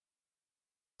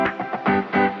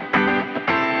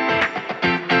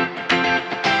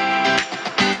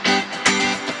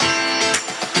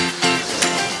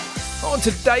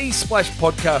today's Splash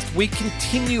podcast, we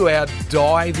continue our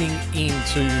diving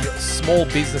into small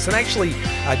business and actually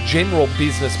general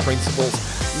business principles.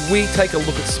 We take a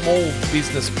look at small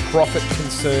business profit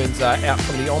concerns out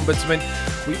from the Ombudsman.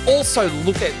 We also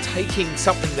look at taking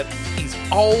something that is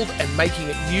old and making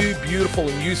it new, beautiful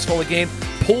and useful again,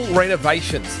 pool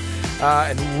renovations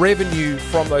and revenue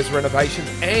from those renovations.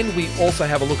 And we also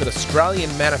have a look at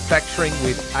Australian manufacturing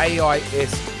with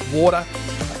AIS Water.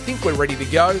 I think we're ready to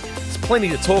go. There's plenty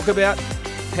to talk about.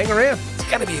 Hang around. It's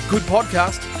going to be a good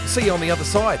podcast. See you on the other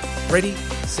side. Ready,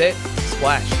 set,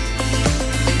 splash.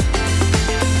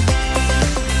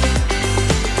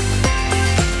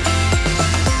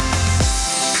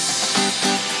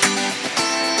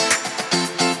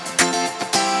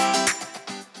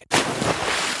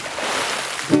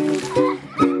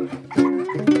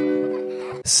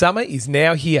 Summer is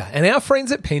now here, and our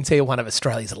friends at Pentair, one of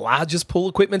Australia's largest pool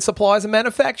equipment suppliers and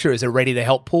manufacturers, are ready to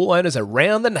help pool owners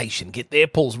around the nation get their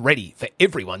pools ready for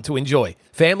everyone to enjoy.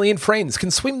 Family and friends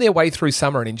can swim their way through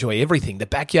summer and enjoy everything the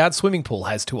backyard swimming pool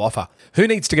has to offer. Who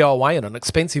needs to go away on an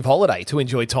expensive holiday to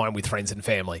enjoy time with friends and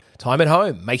family? Time at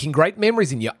home, making great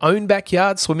memories in your own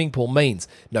backyard swimming pool means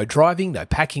no driving, no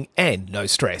packing, and no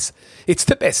stress. It's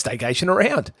the best staycation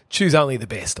around. Choose only the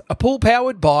best. A pool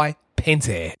powered by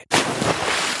Pentair.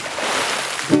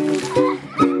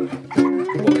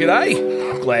 Well,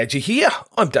 g'day. Glad you're here.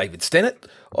 I'm David Stennett.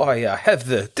 I have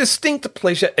the distinct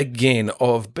pleasure again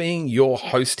of being your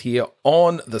host here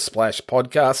on the Splash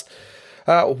podcast.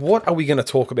 What are we going to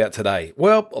talk about today?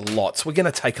 Well, lots. We're going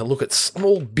to take a look at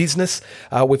small business.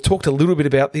 We've talked a little bit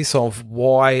about this, of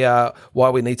why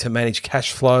we need to manage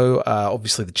cash flow.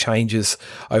 Obviously, the changes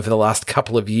over the last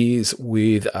couple of years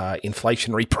with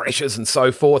inflationary pressures and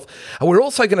so forth. And we're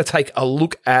also going to take a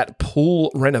look at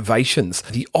pool renovations,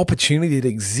 the opportunity that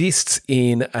exists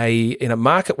in a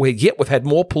market where, we've had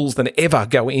more pools than ever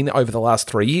go in over the last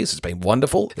 3 years. It's been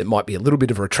wonderful. There might be a little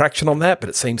bit of a retraction on that, but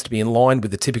it seems to be in line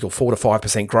with the typical 4 to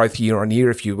 5% growth year on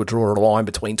year if you would draw a line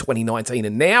between 2019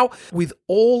 and now. With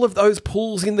all of those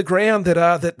pools in the ground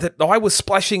that I was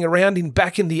splashing around in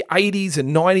back in the 80s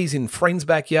and 90s in friends'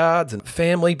 backyards and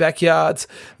family backyards,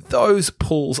 those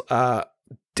pools are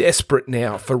desperate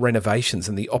now for renovations,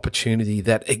 and the opportunity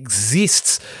that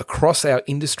exists across our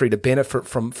industry to benefit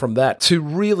from that, to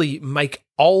really make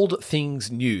old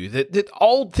things new, that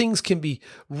old things can be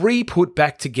re-put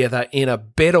back together in a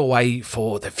better way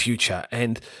for the future.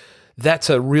 And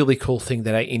that's a really cool thing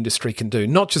that our industry can do.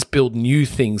 Not just build new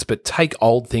things, but take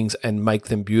old things and make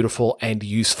them beautiful and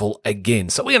useful again.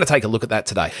 So we're going to take a look at that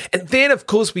today. And then, of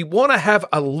course, we want to have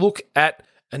a look at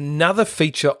another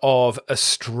feature of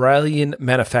Australian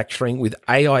manufacturing with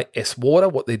AIS Water,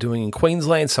 what they're doing in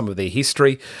Queensland, some of their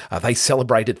history. They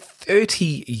celebrated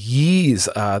 30 years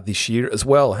this year as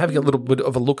well, having a little bit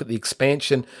of a look at the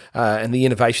expansion and the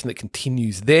innovation that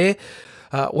continues there.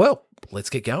 Well,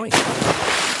 let's get going.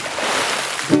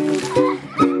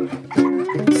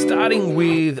 Starting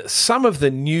with some of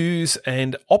the news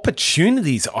and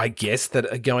opportunities, I guess,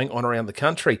 that are going on around the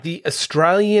country. The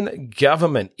Australian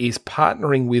government is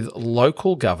partnering with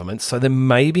local governments, so there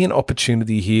may be an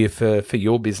opportunity here for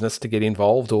your business to get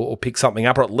involved or pick something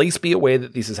up, or at least be aware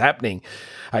that this is happening.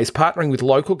 Is partnering with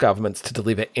local governments to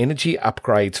deliver energy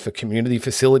upgrades for community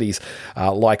facilities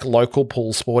like local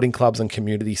pool sporting clubs and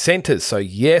community centres. So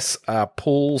yes,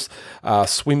 pools,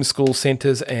 swim school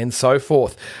centres and so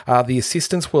forth. The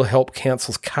assistance will help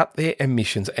councils cut their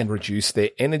emissions and reduce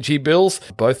their energy bills.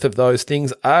 Both of those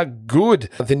things are good.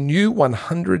 The new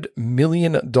 $100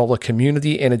 million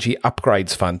Community Energy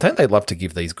Upgrades Fund, don't they love to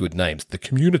give these good names? The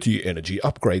Community Energy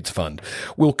Upgrades Fund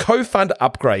will co-fund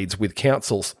upgrades with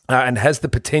councils and has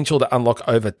the potential to unlock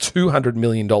over $200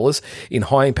 million in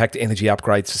high-impact energy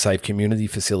upgrades to save community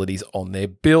facilities on their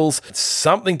bills.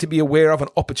 Something to be aware of, an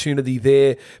opportunity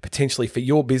there potentially for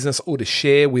your business, or to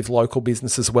share with local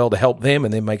business as well to help them,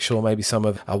 and then make sure maybe some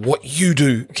of what you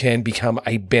do can become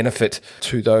a benefit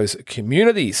to those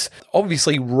communities.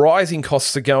 Obviously, rising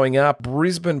costs are going up.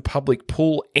 Brisbane public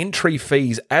pool entry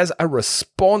fees as a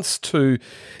response to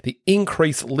the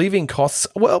increased living costs.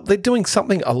 Well, they're doing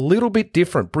something a little bit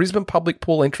different. Brisbane public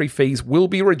pool entry fees will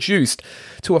be reduced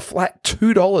to a flat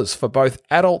 $2 for both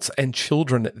adults and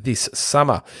children this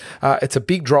summer. It's a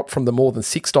big drop from the more than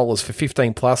 $6 for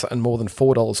 15 plus and more than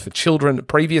 $4 for children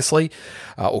previously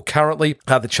or currently.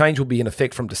 The change will be in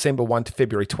effect from December 1 to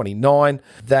February 29.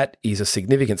 That is a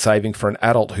significant saving for an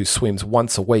adult who swims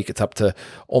once a week. It's up to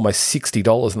almost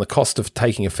 $60, and the cost of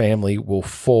taking a family will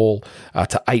fall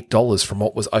to $8 from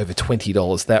what was over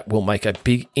 $20. That will make a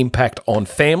big impact on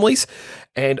families.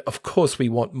 And of course, we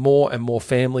want more and more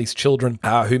families, children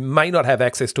who may not have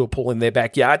access to a pool in their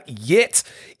backyard yet.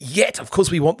 Of course,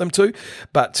 we want them to,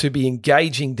 but to be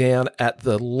engaging down at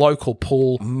the local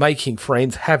pool, making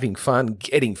friends, having fun,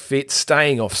 getting fit,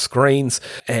 staying off screens,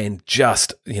 and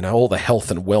just, all the health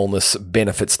and wellness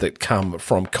benefits that come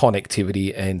from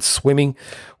connectivity and swimming,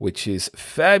 which is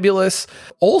fabulous.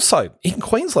 Also, in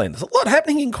Queensland, there's a lot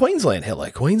happening in Queensland.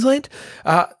 Hello, Queensland.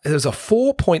 There's a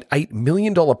 $4.8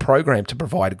 million program to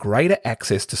provide greater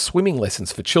access to swimming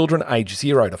lessons for children aged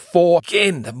 0 to 4.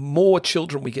 Again, the more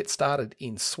children we get started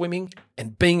in swimming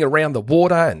and being around the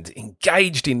water and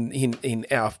engaged in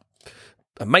our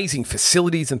amazing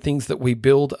facilities and things that we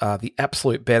build are the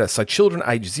absolute better. So children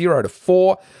aged 0 to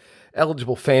 4,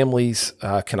 eligible families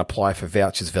can apply for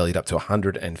vouchers valued up to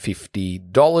 $150.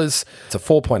 It's a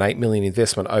 $4.8 million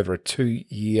investment over a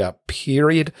 2-year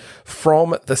period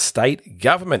from the state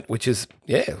government, which is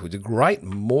great.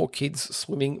 More kids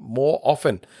swimming more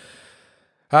often.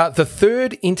 The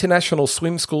third International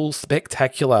Swim School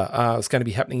Spectacular is going to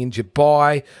be happening in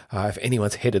Dubai. If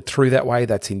anyone's headed through that way,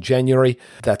 that's in January.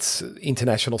 That's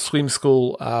International Swim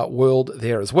School World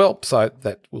there as well. So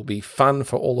that will be fun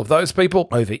for all of those people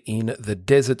over in the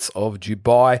deserts of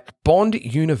Dubai. Bond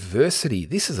University,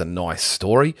 this is a nice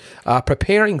story,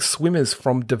 preparing swimmers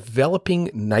from developing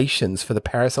nations for the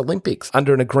Paris Olympics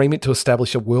under an agreement to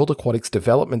establish a World Aquatics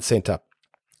Development Centre.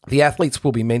 The athletes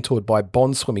will be mentored by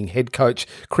Bond Swimming head coach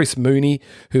Chris Mooney,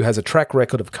 who has a track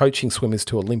record of coaching swimmers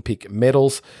to Olympic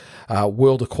medals.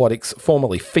 World Aquatics,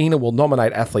 formerly FINA, will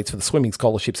nominate athletes for the swimming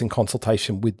scholarships in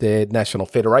consultation with their national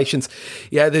federations.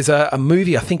 Yeah, there's a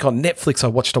movie, I think on Netflix I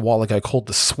watched a while ago called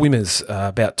The Swimmers,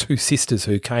 about two sisters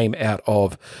who came out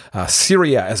of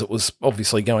Syria as it was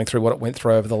obviously going through what it went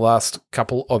through over the last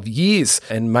couple of years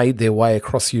and made their way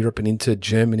across Europe and into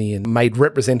Germany and made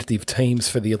representative teams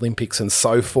for the Olympics and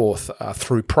so forth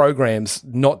through programs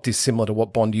not dissimilar to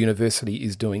what Bond University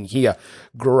is doing here.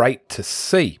 Great to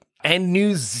see. And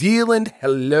New Zealand,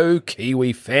 hello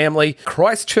Kiwi family.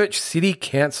 Christchurch City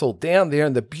Council down there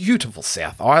in the beautiful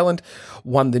South Island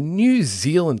won the New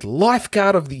Zealand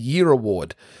Lifeguard of the Year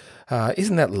award.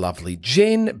 Isn't that lovely?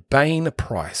 Jen Bain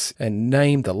Price, and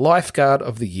named the Lifeguard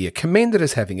of the Year, commended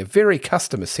as having a very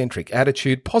customer-centric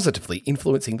attitude, positively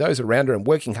influencing those around her and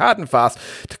working hard and fast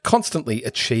to constantly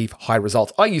achieve high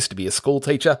results. I used to be a school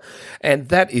teacher, and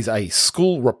that is a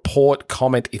school report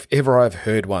comment if ever I've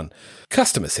heard one.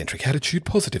 Customer-centric attitude,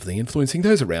 positively influencing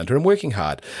those around her and working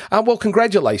hard. Well,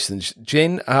 congratulations,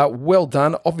 Jen. Well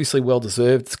done. Obviously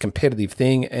well-deserved. It's a competitive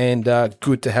thing, and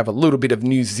good to have a little bit of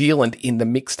New Zealand in the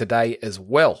mix today as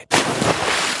well.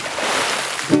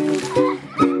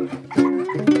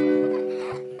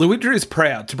 Fluidra is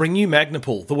proud to bring you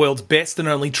Magnapool, the world's best and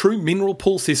only true mineral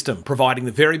pool system. Providing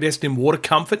the very best in water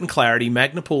comfort and clarity,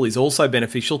 Magnapool is also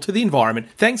beneficial to the environment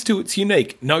thanks to its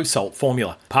unique no-salt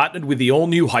formula. Partnered with the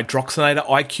all-new Hydroxinator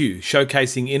IQ,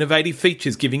 showcasing innovative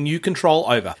features giving you control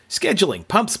over scheduling,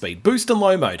 pump speed, boost and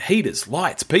low mode, heaters,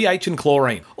 lights, pH and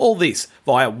chlorine. All this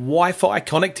via Wi-Fi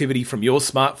connectivity from your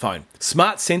smartphone.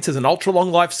 Smart sensors and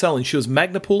ultra-long life cell ensures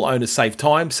Magnapool owners save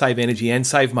time, save energy and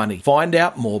save money. Find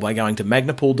out more by going to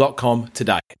magnapool.com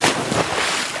today.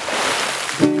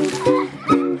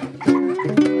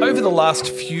 Over the last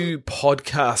few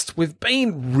podcasts, we've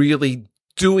been really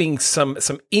doing some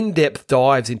in-depth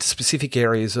dives into specific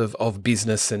areas of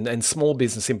business and small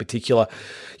business in particular.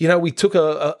 You know, we took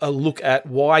a look at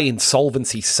why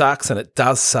insolvency sucks, and it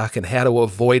does suck, and how to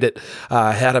avoid it,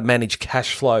 how to manage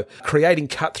cash flow, creating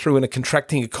cut-through in a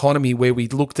contracting economy, where we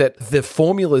looked at the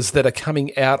formulas that are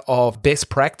coming out of best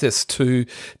practice to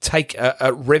take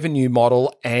a revenue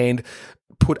model and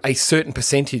put a certain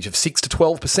percentage of 6 to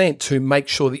 12% to make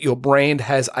sure that your brand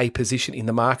has a position in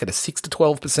the market. A 6 to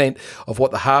 12% of what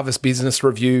the Harvest Business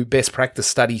Review best practice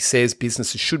study says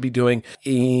businesses should be doing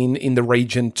in the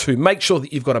region to make sure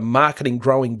that you've got a marketing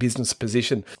growing business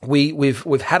position.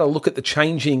 We've had a look at the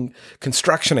changing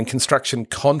construction and construction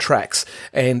contracts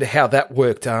and how that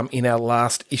worked in our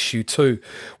last issue too,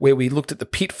 where we looked at the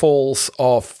pitfalls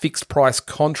of fixed price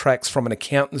contracts from an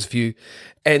accountant's view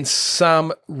and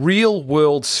some real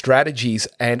world strategies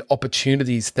and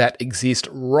opportunities that exist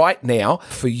right now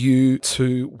for you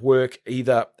to work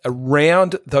either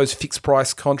around those fixed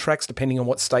price contracts, depending on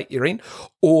what state you're in,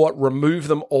 or remove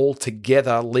them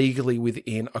altogether legally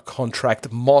within a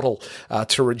contract model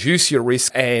to reduce your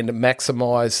risk and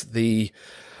maximize the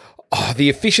The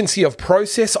efficiency of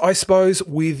process, I suppose,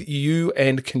 with you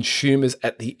and consumers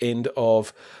at the end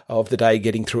of the day,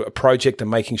 getting through a project and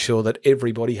making sure that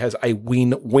everybody has a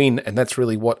win-win. And that's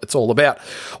really what it's all about.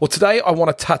 Well, today I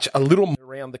want to touch a little more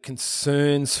around the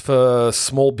concerns for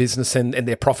small business and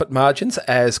their profit margins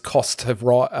as costs have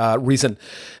risen.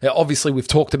 Now, obviously, we've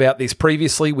talked about this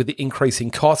previously with the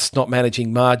increasing costs, not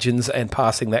managing margins and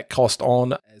passing that cost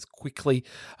on as quickly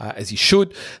as you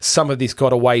should. Some of this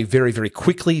got away very, very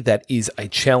quickly. That is a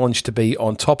challenge to be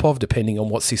on top of, depending on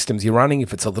what systems you're running.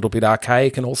 If it's a little bit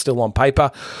archaic and all still on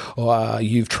paper, or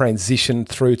you've transitioned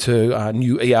through to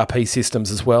new ERP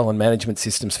systems as well and management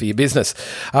systems for your business.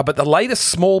 But the latest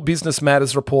Small Business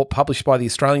Matters report published by the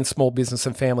Australian Small Business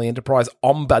and Family Enterprise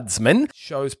Ombudsman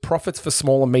shows profits for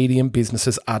small and medium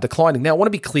businesses are declining. Now, I want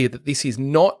to be clear that this is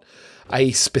not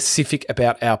a specific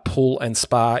about our pool and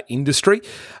spa industry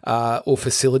or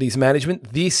facilities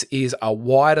management. This is a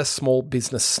wider small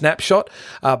business snapshot,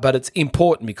 but it's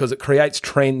important because it creates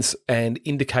trends and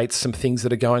indicates some things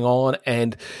that are going on.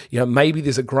 And maybe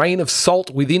there's a grain of salt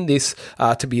within this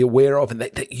to be aware of, and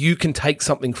that you can take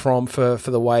something from for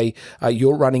the way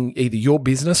you're running either your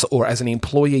business or as an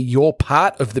employee, you're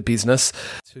part of the business,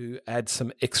 to add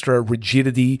some extra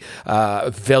rigidity,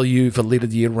 value,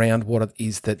 validity around what it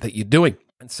is that you're doing.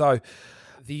 And so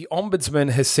the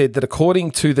Ombudsman has said that according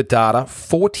to the data,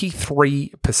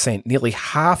 43%, nearly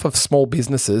half of small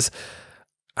businesses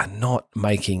are not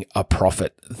making a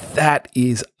profit. That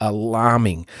is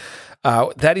alarming.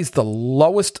 That is the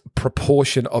lowest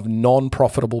proportion of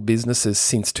non-profitable businesses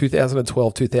since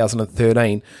 2012,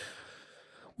 2013,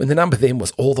 when the number then was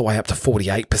all the way up to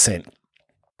 48%.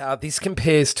 This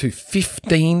compares to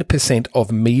 15%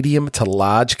 of medium to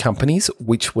large companies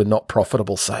which were not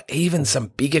profitable. So even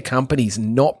some bigger companies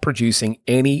not producing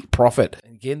any profit.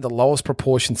 Again, the lowest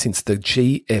proportion since the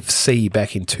GFC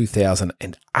back in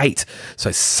 2008.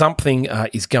 So something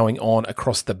is going on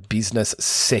across the business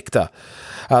sector.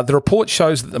 The report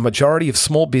shows that the majority of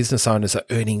small business owners are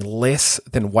earning less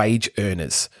than wage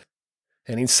earners,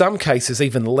 and in some cases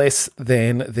even less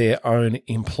than their own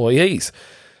employees.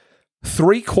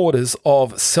 3/4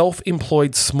 of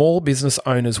self-employed small business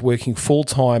owners working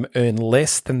full-time earn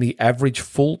less than the average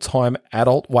full-time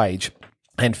adult wage,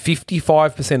 and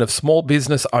 55% of small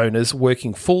business owners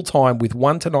working full-time with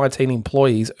 1 to 19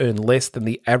 employees earn less than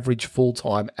the average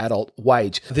full-time adult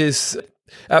wage. There's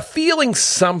a feeling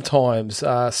sometimes,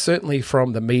 certainly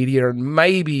from the media and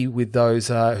maybe with those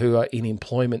who are in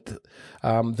employment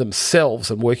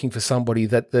themselves and working for somebody,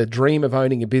 that the dream of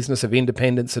owning a business of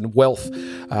independence and wealth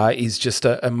is just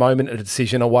a moment, a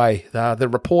decision away. The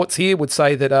reports here would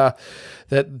say that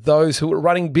those who are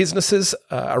running businesses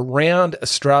around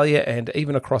Australia and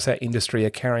even across our industry are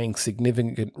carrying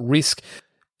significant risk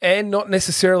and not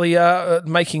necessarily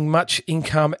making much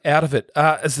income out of it.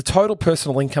 As the total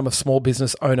personal income of small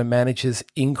business owner managers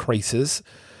increases,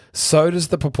 so does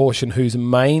the proportion whose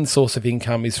main source of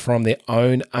income is from their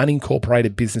own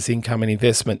unincorporated business income and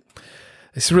investment.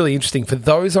 This is really interesting. For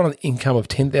those on an income of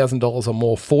 $10,000 or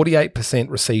more, 48%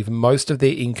 receive most of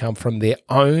their income from their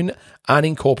own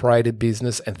unincorporated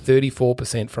business and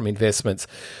 34% from investments.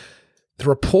 The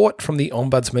report from the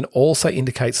Ombudsman also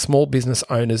indicates small business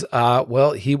owners are,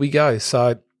 well, here we go.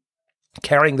 So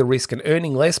carrying the risk and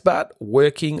earning less, but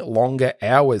working longer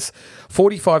hours.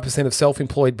 45% of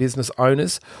self-employed business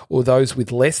owners, or those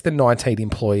with less than 19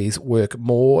 employees, work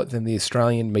more than the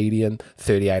Australian median,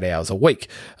 38 hours a week.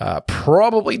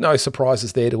 Probably no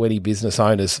surprises there to any business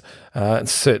owners. And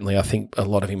certainly I think a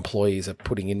lot of employees are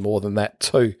putting in more than that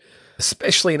too,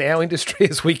 especially in our industry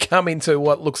as we come into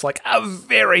what looks like a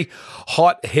very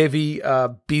hot, heavy,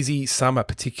 busy summer,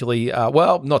 particularly,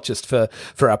 not just for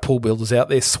our pool builders out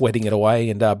there sweating it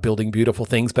away and building beautiful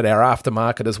things, but our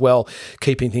aftermarket as well,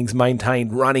 keeping things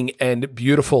maintained, running and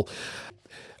beautiful.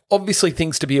 Obviously,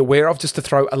 things to be aware of, just to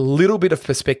throw a little bit of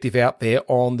perspective out there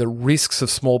on the risks of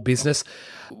small business.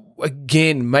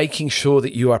 Again, making sure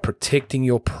that you are protecting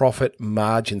your profit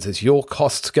margins as your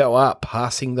costs go up,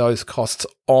 passing those costs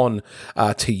on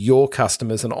to your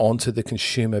customers and on to the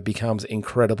consumer becomes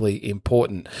incredibly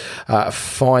important.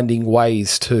 Finding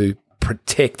ways to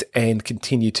protect and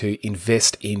continue to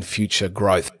invest in future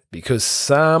growth, because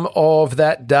some of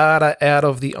that data out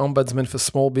of the Ombudsman for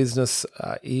small business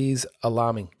is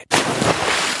alarming.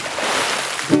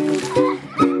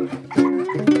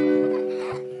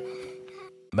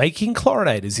 Making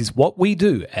chlorinators is what we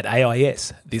do at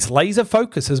AIS. This laser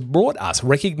focus has brought us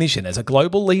recognition as a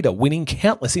global leader, winning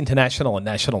countless international and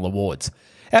national awards.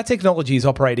 Our technology is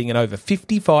operating in over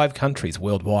 55 countries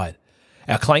worldwide.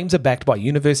 Our claims are backed by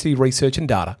university research and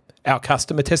data, Our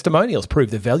customer testimonials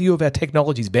prove the value of our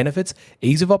technology's benefits,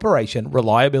 ease of operation,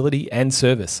 reliability, and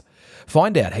service.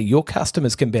 Find out how your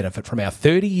customers can benefit from our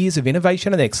 30 years of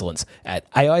innovation and excellence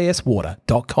at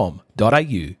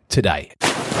aiswater.com.au today.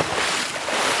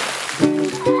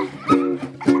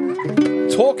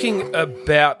 Talking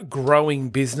about growing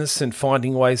business and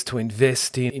finding ways to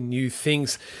invest in new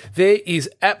things, there is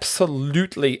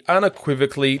absolutely,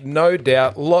 unequivocally, no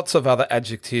doubt, lots of other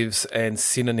adjectives and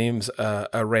synonyms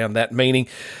around that, meaning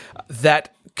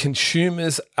that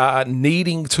consumers are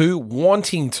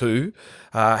wanting to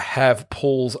have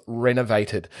pools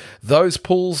renovated. Those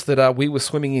pools that we were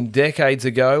swimming in decades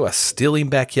ago are still in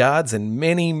backyards, and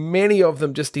many, many of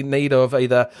them just in need of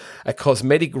either a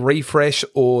cosmetic refresh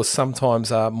or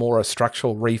sometimes more a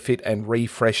structural refit and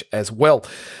refresh as well.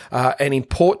 An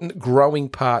important growing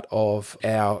part of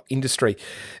our industry.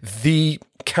 The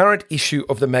current issue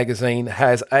of the magazine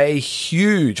has a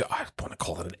huge, I want to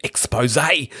call it an expose,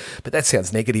 but that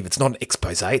sounds negative. It's not an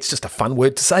expose. It's just a fun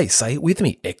word to say. Say it with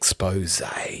me. Expose.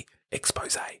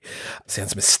 Expose.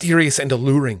 Sounds mysterious and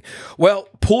alluring. Well,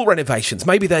 pool renovations,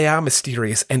 maybe they are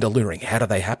mysterious and alluring. How do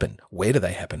they happen? Where do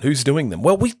they happen? Who's doing them?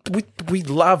 Well, we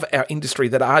love our industry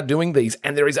that are doing these,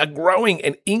 and there is a growing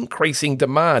and increasing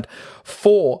demand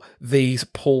for these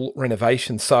pool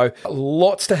renovations. So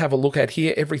lots to have a look at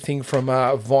here. Everything from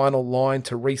vinyl line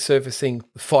to resurfacing,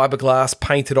 fiberglass,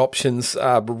 painted options,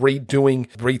 redoing,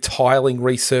 retiling,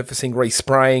 resurfacing,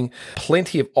 respraying.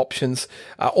 Plenty of options.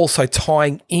 Also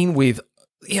tying in with,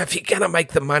 if you're going to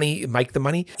make the money,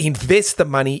 invest the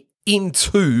money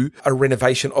into a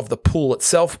renovation of the pool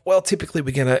itself. Well, typically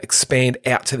we're going to expand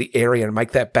out to the area and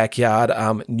make that backyard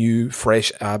new,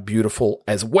 fresh, beautiful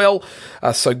as well.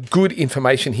 So good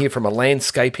information here from a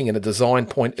landscaping and a design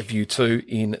point of view too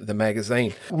in the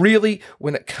magazine. Really,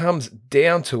 when it comes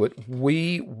down to it,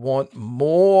 we want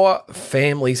more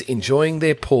families enjoying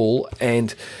their pool,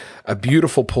 and a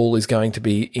beautiful pool is going to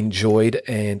be enjoyed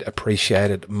and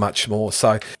appreciated much more.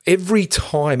 So every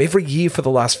year for the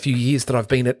last few years that I've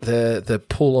been at the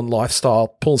Pool and Spa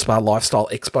Lifestyle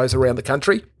Expos around the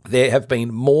country, there have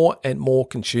been more and more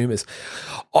consumers.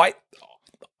 I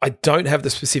don't have the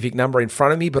specific number in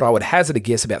front of me, but I would hazard a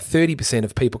guess about 30%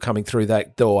 of people coming through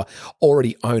that door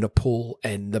already own a pool,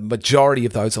 and the majority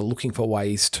of those are looking for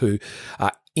ways to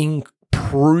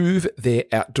improve their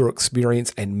outdoor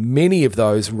experience, and many of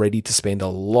those ready to spend a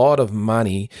lot of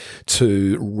money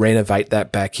to renovate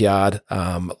that backyard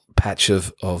patch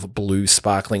of blue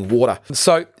sparkling water.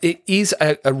 So it is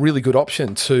a really good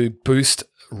option to boost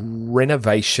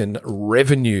renovation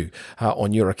revenue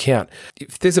on your account.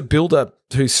 If there's a builder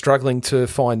who's struggling to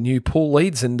find new pool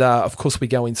leads, and of course we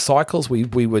go in cycles, we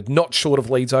were not short of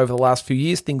leads over the last few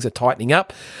years, things are tightening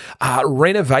up.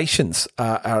 Renovations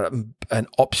are an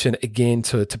option again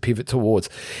to pivot towards.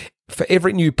 For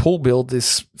every new pool build,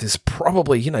 there's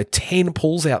probably 10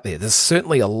 pools out there. There's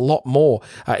certainly a lot more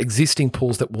existing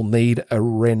pools that will need a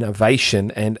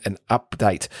renovation and an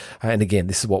update. And again,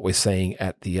 this is what we're seeing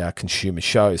at the consumer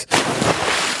shows.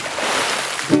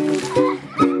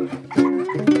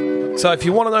 So if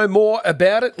you want to know more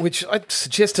about it, which I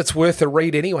suggest it's worth a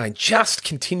read anyway, and just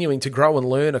continuing to grow and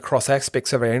learn across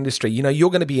aspects of our industry, you're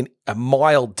going to be a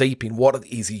mile deep in what it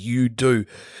is you do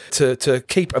to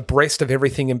keep abreast of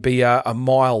everything, and be a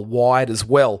mile wide as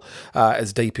well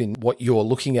as deep in what you're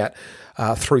looking at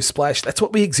through Splash. That's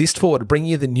what we exist for, to bring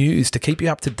you the news, to keep you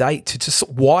up to date, to just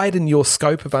widen your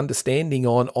scope of understanding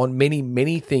on many,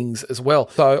 many things as well.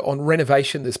 So on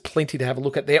renovation, there's plenty to have a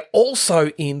look at there. Also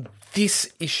in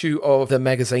this issue of the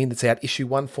magazine that's out, issue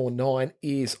 149,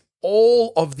 is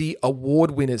all of the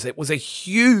award winners. It was a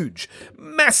huge,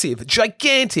 massive,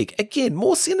 gigantic, again,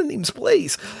 more synonyms,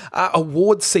 please,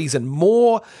 award season.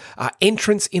 More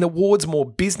entrants in awards, more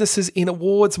businesses in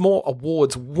awards, more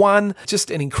awards won. Just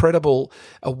an incredible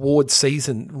award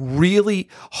season, really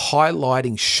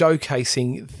highlighting,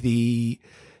 showcasing the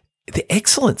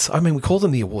excellence. I mean, we call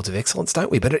them the awards of excellence,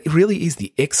 don't we? But it really is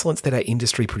the excellence that our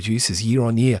industry produces year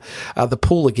on year. The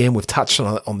pool, again, we've touched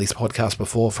on this podcast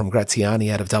before, from Graziani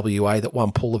out of WA, that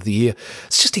won Pool of the Year.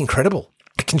 It's just incredible.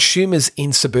 Consumers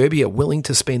in suburbia willing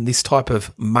to spend this type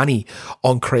of money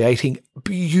on creating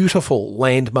beautiful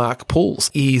landmark pools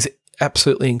is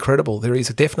absolutely incredible. There is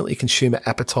definitely a consumer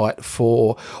appetite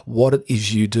for what it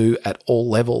is you do at all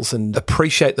levels, and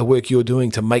appreciate the work you're doing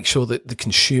to make sure that the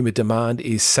consumer demand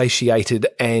is satiated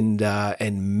and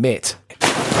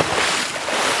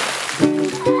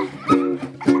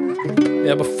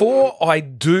Now, before I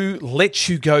do let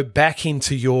you go back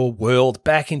into your world,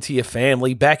 back into your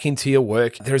family, back into your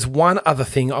work, there's one other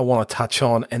thing I want to touch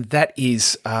on, and that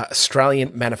is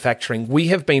Australian manufacturing. We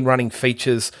have been running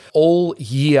features all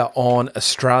year on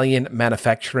Australian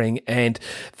manufacturing, and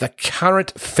the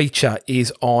current feature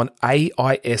is on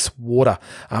AIS Water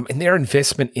and their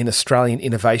investment in Australian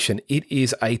innovation. It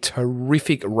is a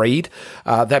terrific read.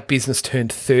 That business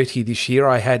turned 30 this year.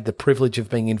 I had the privilege of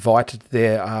being invited to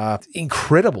their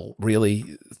incredible, really,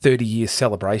 30-year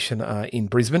celebration in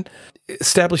Brisbane.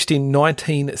 Established in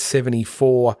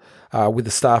 1974 with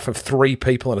a staff of 3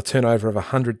 people and a turnover of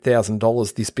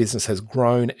 $100,000, this business has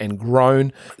grown and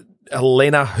grown.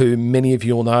 Elena, who many of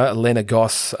you will know, Elena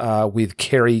Goss with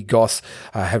Kerry Goss,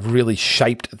 have really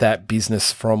shaped that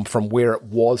business from where it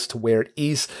was to where it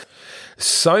is.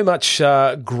 So much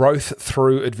growth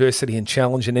through adversity and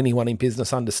challenge, and anyone in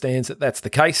business understands that that's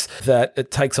the case, that it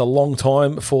takes a long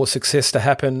time for success to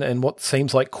happen, and what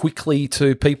seems like quickly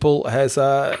to people has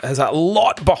a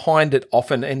lot behind it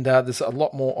often, and there's a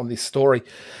lot more on this story.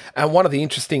 And one of the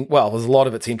interesting, well, there's a lot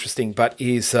of it's interesting, but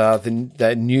is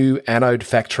the new anode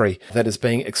factory that is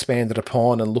being expanded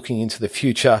upon and looking into the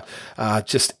future,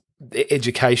 just the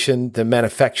education, the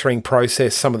manufacturing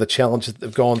process, some of the challenges that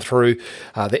they've gone through,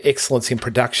 the excellence in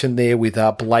production there with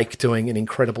Blake doing an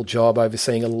incredible job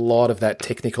overseeing a lot of that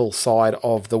technical side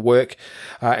of the work.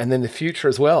 And then the future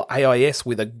as well, AIS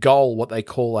with a goal, what they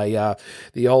call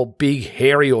the old big,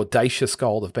 hairy, audacious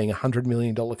goal of being a $100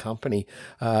 million company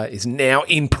is now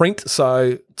in print.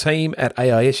 So team at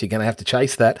AIS, you're going to have to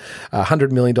chase that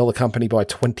 $100 million company by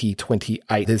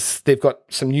 2028. They've got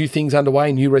some new things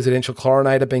underway, new residential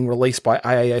chlorinator being released by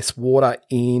AIS Water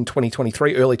in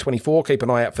 2023, early 24. Keep an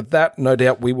eye out for that. No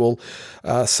doubt we will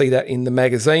see that in the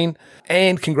magazine.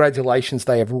 And congratulations,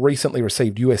 they have recently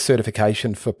received US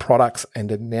certification for products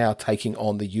and are now taking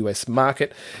on the US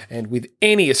market. And with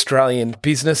any Australian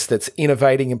business that's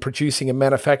innovating and producing and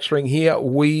manufacturing here,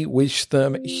 we wish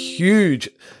them huge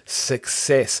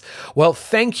success. Well,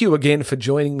 thank you again for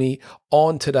joining me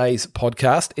on today's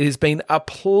podcast. It has been a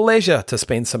pleasure to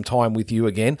spend some time with you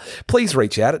again. Please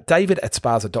reach out at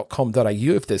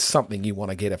david@sparza.com.au if there's something you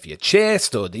want to get off your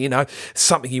chest, or,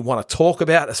 something you want to talk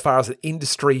about as far as the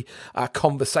industry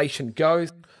conversation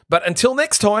goes. But until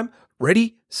next time,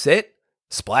 ready, set,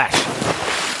 splash.